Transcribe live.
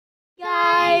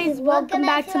guys, welcome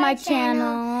back to my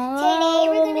channel. Today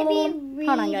we're going to be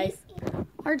Hold on, guys.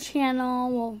 Our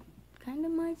channel, well, kind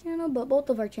of my channel, but both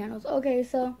of our channels. Okay,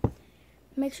 so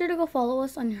make sure to go follow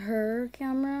us on her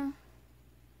camera.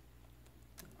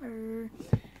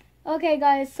 Okay,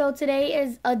 guys, so today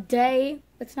is a day.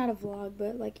 It's not a vlog,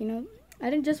 but like, you know, I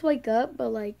didn't just wake up, but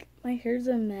like my hair's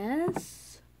a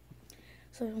mess.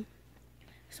 So I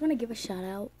just want to give a shout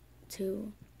out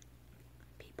to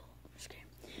people. Just kidding.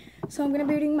 So I'm gonna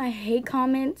be reading my hate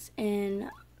comments and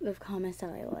the comments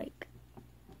that I like.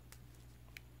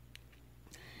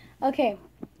 Okay,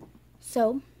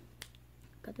 so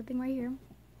got the thing right here,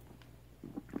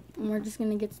 and we're just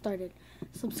gonna get started.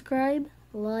 Subscribe,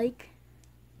 like.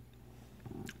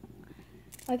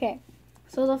 Okay,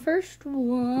 so the first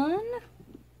one,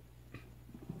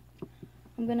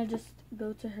 I'm gonna just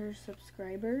go to her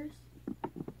subscribers.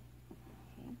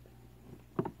 Okay.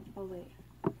 Oh wait.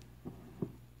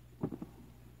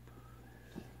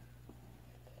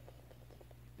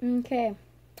 Okay.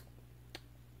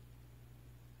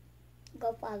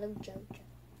 Go follow JoJo.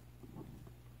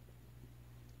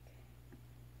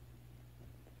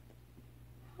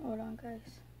 Hold on,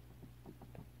 guys.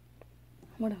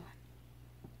 Hold on.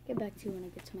 Get back to you when I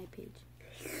get to my page.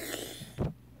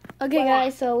 Okay,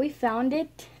 guys, so we found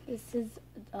it. This is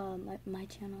my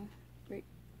channel. Right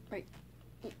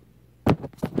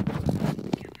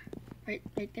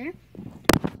there.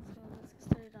 So let's get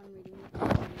started on reading.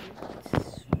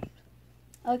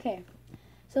 Okay.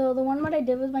 So the one what I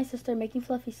did with my sister, making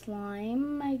fluffy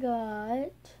slime, I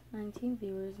got 19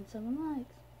 viewers and 7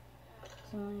 likes.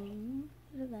 So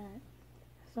look at that.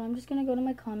 So I'm just gonna go to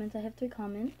my comments. I have 3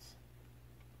 comments.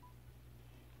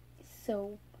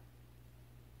 So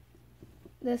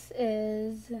this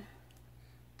is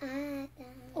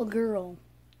a girl.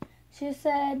 She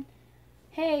said,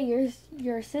 "Hey,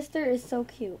 your sister is so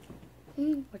cute."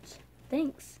 Which,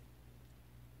 thanks,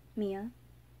 Mia.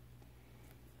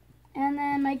 And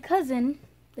then my cousin,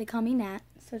 they call me Nat,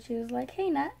 so she was like, "Hey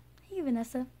Nat, hey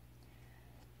Vanessa,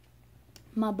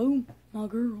 my boo, my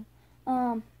girl."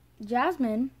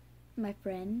 Jasmine, my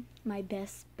friend, my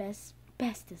bestest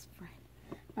friend,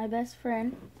 my best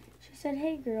friend. She said,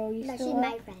 "Hey girl, you still up?" She's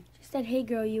my friend. She said, "Hey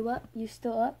girl, you up? You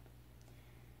still up?"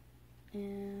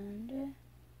 And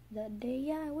that day,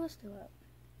 yeah, I was still up.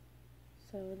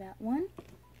 So that one.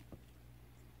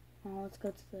 Now let's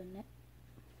go to the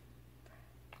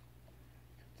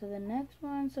next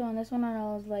one. So on this one, I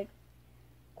was like,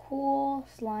 cool,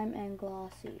 slime, and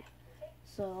glossy.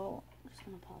 So I'm just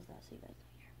gonna pause that so you guys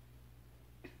can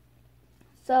hear.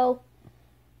 So,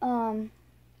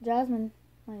 Jasmine,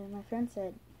 my friend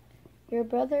said, "Your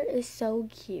brother is so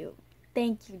cute."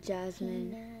 Thank you,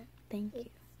 Jasmine. Thank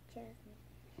you. Jasmine.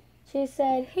 She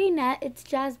said, "Hey Nat, it's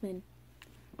Jasmine."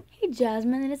 Hey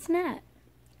Jasmine, and it's Nat.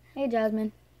 Hey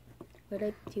Jasmine. What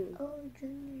up, too? Oh,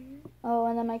 Junior. Oh,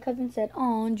 and then my cousin said,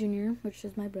 "Oh, Junior," which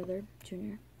is my brother,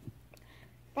 Junior.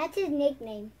 That's his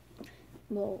nickname.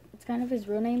 Well, it's kind of his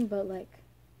real name, but like,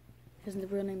 his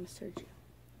real name is Sergio.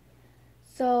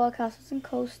 So I got some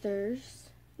coasters.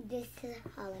 This is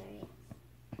hilarious.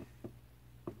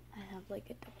 I have like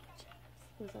a double chest.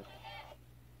 Okay.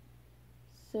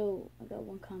 So I got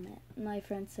one comment. My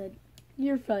friend said,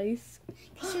 "Your face."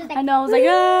 She was like, I know. I was like,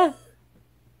 ah.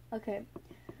 Okay.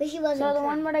 But she wasn't. So the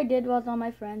one what I did was on my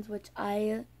friends, which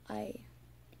I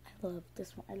love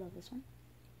this one. I love this one.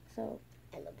 So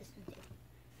I love this one too.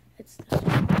 it's this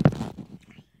one.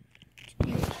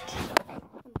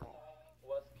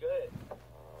 What's good?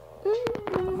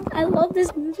 I love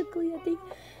this musically. I think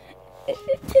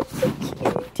it's so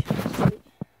cute.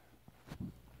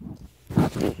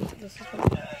 This is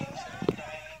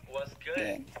What's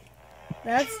good?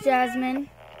 That's Jasmine,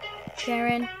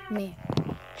 Karen, me.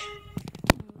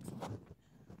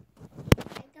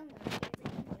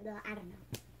 I don't know.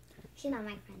 She's not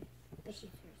my friend, but she's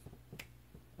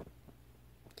hers.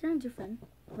 Karen's your friend,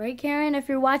 right, Karen? If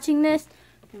you're watching this.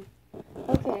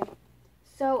 Okay.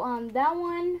 So that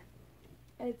one,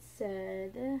 it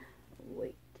said.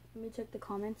 Wait, let me check the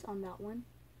comments on that one.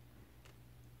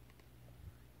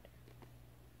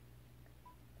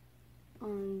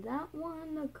 On that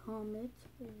one, the comments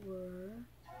were.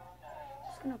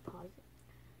 Just gonna pause it.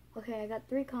 Okay, I got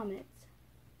 3 comments.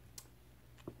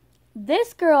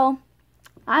 This girl,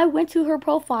 I went to her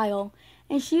profile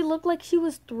and she looked like she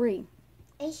was 3.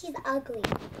 And she's ugly.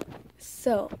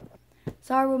 So,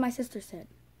 sorry what my sister said.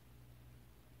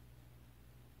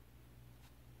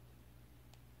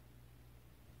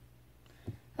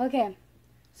 Okay,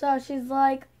 so she's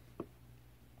like,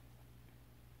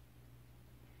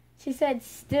 she said,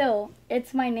 "Still,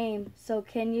 it's my name, so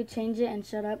can you change it and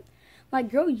shut up?" Like,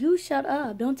 girl, you shut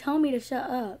up. Don't tell me to shut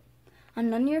up. I'm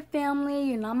none of your family.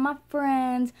 You're not my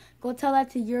friends. Go tell that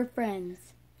to your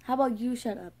friends. How about you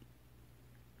shut up?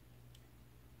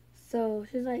 So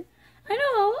she's like, I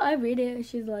know. I read it.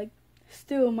 She's like,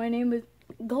 still, my name is...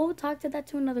 Go talk to that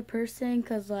to another person,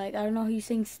 because, like, I don't know who you're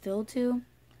saying still to.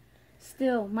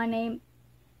 Still, my name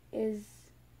is...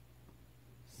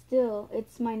 Still,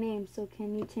 it's my name, so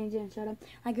can you change it and shut up?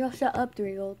 Like, girl, shut up,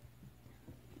 3-year-old.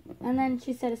 And then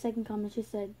she said a second comment. She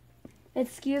said,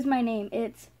 excuse my name.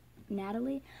 It's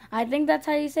Natalie. I think that's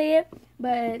how you say it,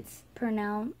 but it's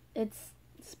pronounced. It's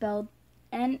spelled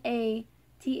Nataly.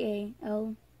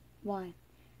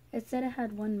 It said it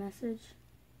had one message.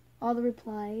 All the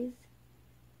replies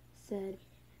said,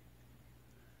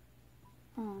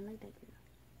 oh, I like that girl.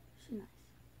 She's nice.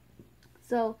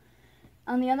 So,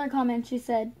 on the other comment, she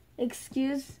said,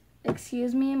 excuse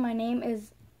me, my name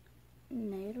is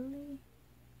Natalie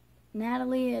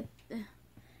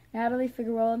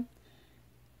Figueroa.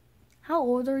 How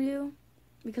old are you?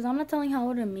 Because I'm not telling how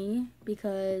old are me,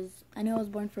 because I know I was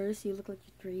born first, so you look like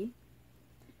you're 3.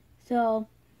 So,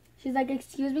 she's like,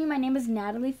 excuse me, my name is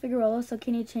Natalie Figueroa, so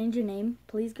can you change your name,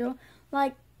 please, girl?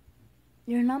 Like,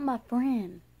 you're not my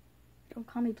friend. Don't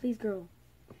call me please, girl.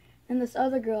 And this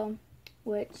other girl,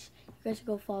 which you guys should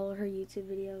go follow her YouTube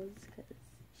videos, because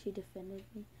she defended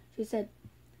me. She said,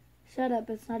 shut up,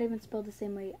 it's not even spelled the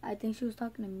same way. I think she was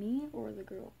talking to me or the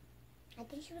girl. I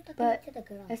think she was talking But to the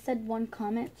girl. I said one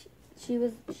comment. She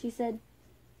said,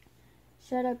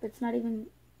 shut up, it's not even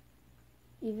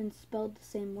spelled the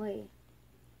same way.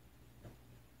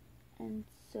 And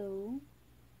so,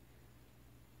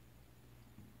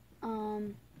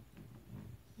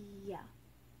 yeah.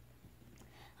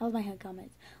 That was my head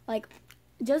comments. Like,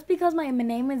 just because my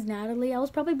name is Natalie, I was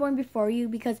probably born before you,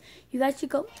 because you guys should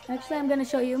go. Actually, I'm going to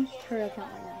show you her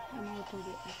account right now. I'm going to open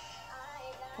it.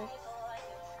 Okay.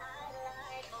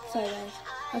 Sorry, guys.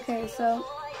 Okay, so.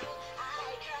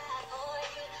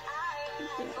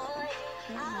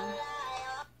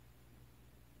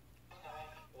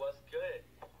 What's good?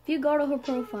 If you go to her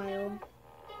profile,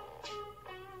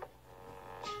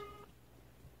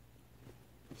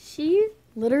 she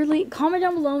literally, comment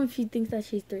down below if she thinks that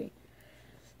she's 3.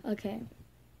 Okay.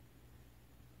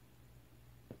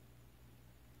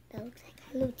 That looks like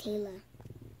Hello Taylor.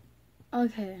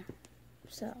 Okay.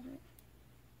 So.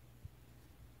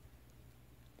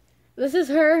 This is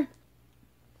her.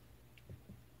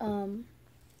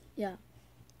 Yeah.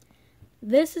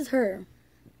 This is her.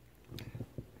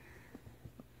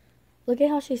 Look at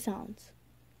how she sounds.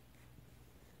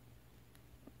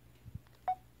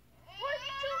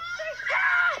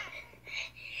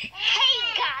 Hey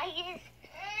guys!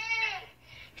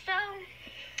 So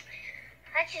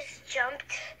I just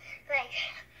jumped like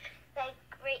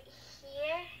right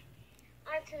here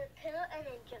onto the pillow and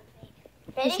then jumped right.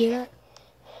 Ready? You see that?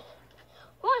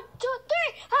 1, 2,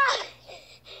 3. Ah!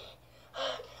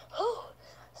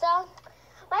 So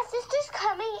my sister's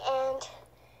coming and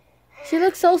She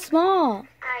looks so small.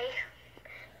 I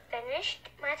finished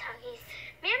my talkies.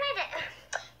 Me and my dad.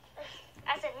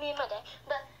 I said me and my dad,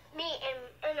 but me and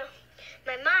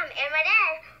my mom and my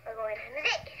dad are going on a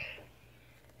date.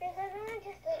 Because I'm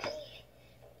just a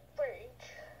bird.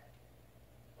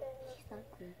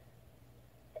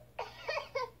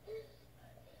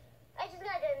 I just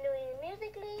got done doing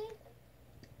musically.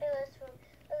 It was from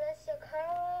Alessia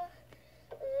Cara.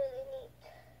 Really neat.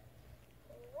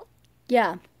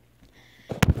 Yeah.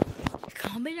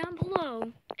 Comment down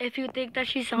below if you think that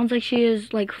she sounds like she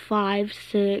is like 5,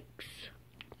 6.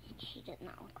 She does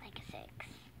not look like a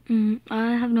 6.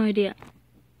 I have no idea.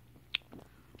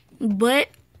 But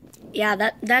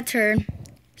yeah, that's her.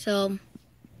 So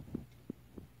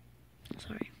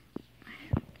sorry.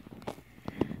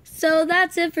 So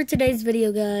that's it for today's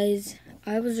video, guys.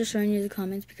 I was just showing you the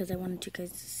comments because I wanted you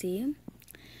guys to see.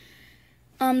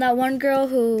 That one girl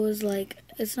who was like,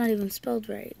 it's not even spelled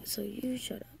right, so you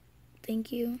shut up.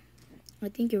 Thank you. I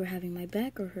think you were having my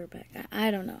back or her back. I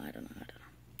don't know.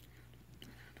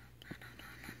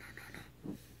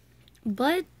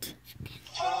 But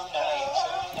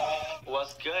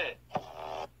What's good?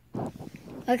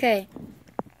 okay,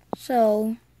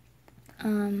 so I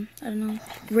don't know,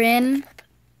 Rin.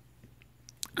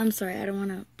 I'm sorry, I don't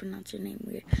want to pronounce your name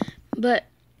weird, but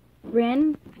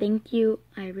Rin, thank you.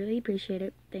 I really appreciate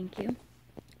it. Thank you.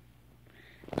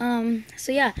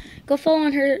 So yeah, go follow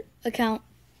on her account.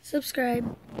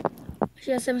 Subscribe.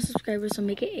 She has 7 subscribers, so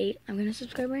make it 8. I'm gonna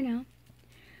subscribe right now.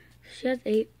 She has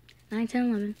 8, 9, 10,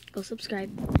 11. Go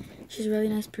subscribe. She's a really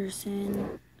nice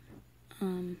person.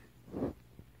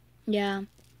 Yeah.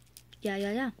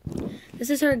 This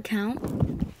is her account.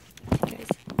 Guys,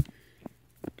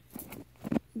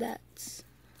 that's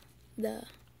the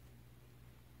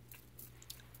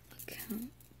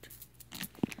account.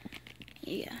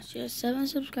 Yeah, she has 7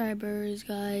 subscribers,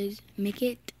 guys. Make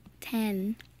it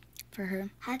 10 for her.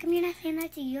 How come you're not saying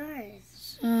that to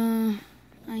yours? I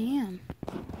am.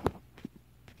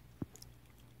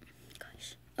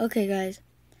 Gosh. Okay, guys.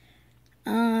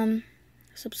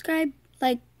 Subscribe,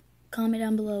 like, comment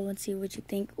down below and see what you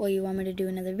think. Or you want me to do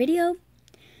another video.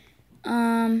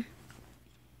 Hit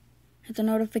the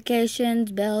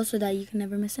notifications bell so that you can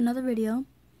never miss another video.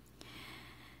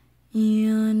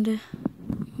 And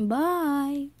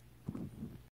bye.